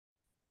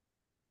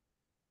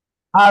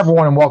Hi,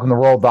 everyone, and welcome to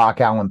Royal Doc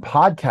Allen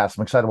Podcast.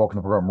 I'm excited to welcome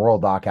to the program, Royal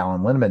Doc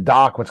Allen Lindeman.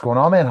 Doc, what's going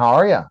on, man? How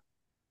are you?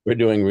 We're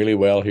doing really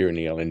well here,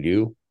 Neil, and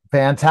you?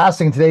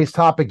 Fantastic. In today's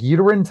topic,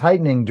 uterine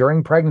tightening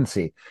during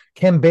pregnancy.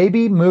 Can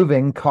baby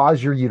moving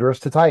cause your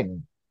uterus to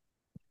tighten?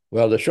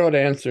 Well, the short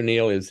answer,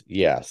 Neil, is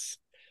yes.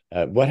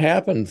 What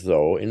happens,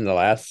 though, in the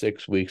last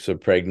 6 weeks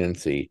of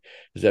pregnancy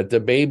is that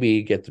the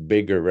baby gets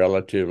bigger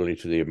relatively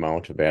to the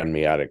amount of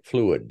amniotic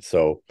fluid.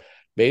 So,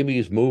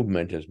 baby's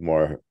movement is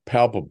more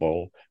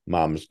palpable.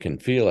 Moms can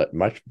feel it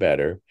much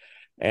better.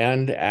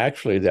 And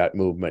actually, that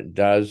movement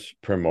does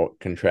promote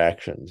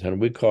contractions. And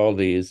we call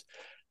these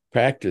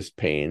practice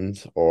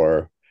pains,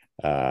 or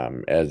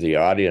as the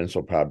audience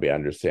will probably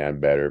understand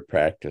better,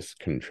 practice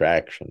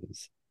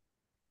contractions.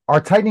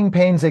 Are tightening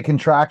pains a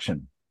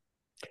contraction?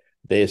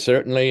 They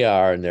certainly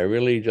are, and they're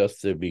really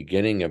just the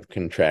beginning of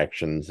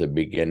contractions, the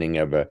beginning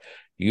of a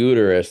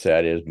uterus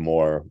that is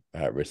more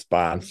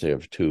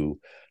responsive to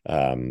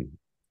um,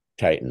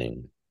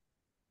 tightening.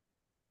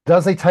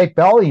 Does a tight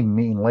belly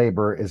mean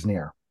labor is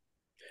near?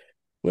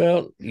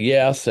 Well,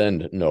 yes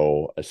and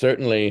no.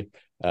 Certainly,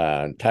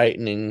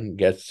 tightening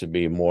gets to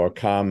be more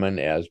common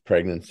as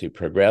pregnancy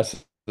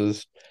progresses.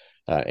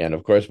 And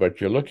of course,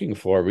 what you're looking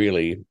for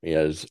really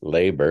is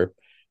labor.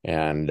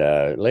 And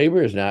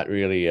labor is not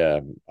really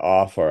a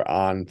off or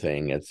on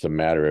thing, it's a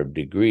matter of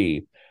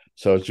degree.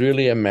 So it's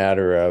really a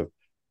matter of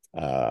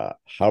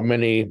how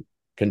many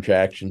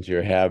contractions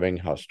you're having,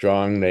 how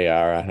strong they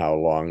are, and how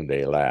long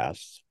they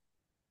last.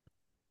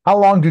 How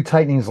long do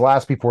tightenings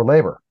last before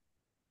labor?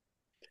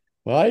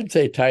 Well, I'd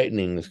say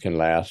tightenings can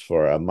last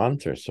for a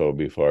month or so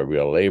before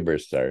real labor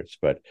starts.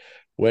 But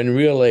when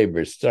real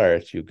labor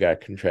starts, you've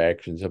got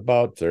contractions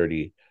about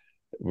 60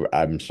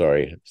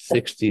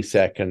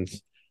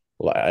 seconds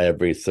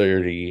every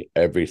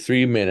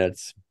 3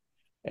 minutes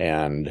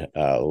and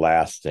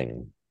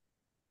lasting.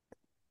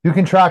 Do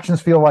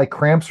contractions feel like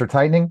cramps or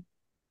tightening?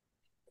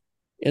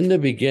 In the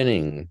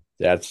beginning,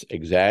 that's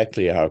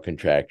exactly how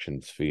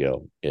contractions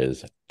feel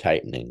is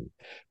tightening.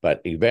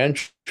 But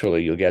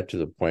eventually you'll get to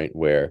the point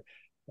where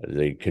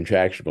the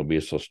contraction will be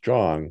so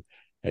strong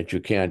that you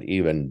can't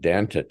even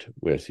dent it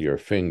with your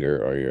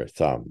finger or your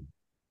thumb.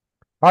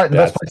 All right, the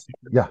best That's place.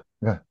 Yeah,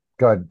 yeah.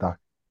 Go ahead, Doc.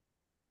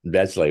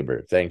 that's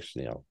labor. Thanks,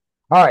 Neil.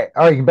 All right.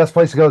 The best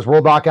place to go is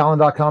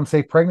royaldocallen.com,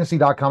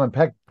 safepregnancy.com,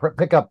 and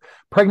pick up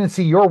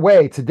Pregnancy Your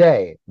Way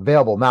today.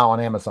 Available now on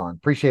Amazon.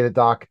 Appreciate it,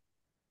 Doc.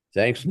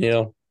 Thanks,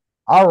 Neil.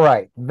 All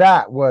right.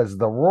 That was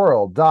the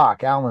Royal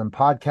Doc Allen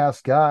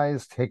podcast,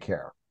 guys. Take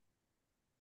care.